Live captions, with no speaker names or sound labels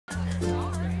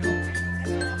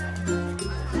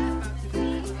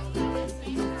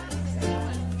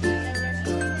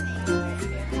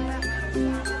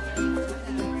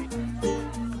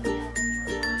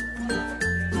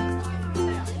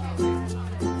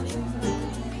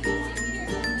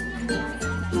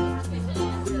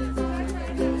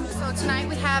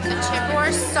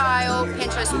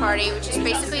Christmas party, which is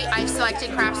basically I've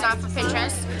selected crafts off of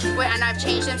Pinterest and I've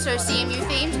changed them so CMU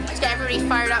themed to get everybody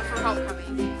fired up for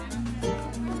homecoming.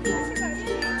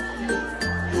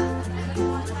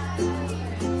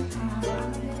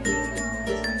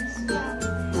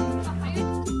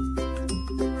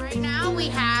 We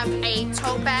have a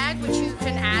tote bag which you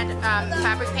can add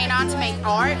fabric paint on to make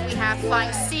art. We have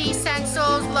flying C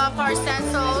stencils, love heart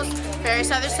stencils, various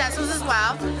other stencils as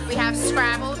well. We have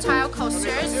Scrabble tile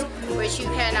coasters which you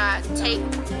can take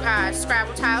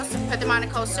Scrabble tiles, put them on a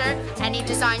coaster, any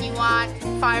design you want,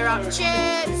 fire up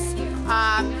chits,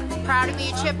 proud to be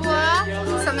a Chippewa,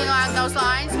 something along those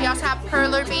lines. We also have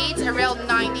perler beads, a real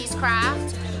 90s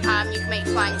craft. You can make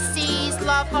flying C's,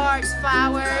 love hearts,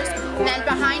 flowers. And then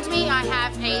behind me I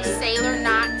have a sailor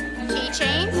knot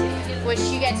keychain, which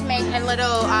you get to make a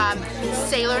little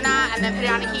sailor knot and then put it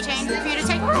on a keychain for you to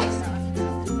take away.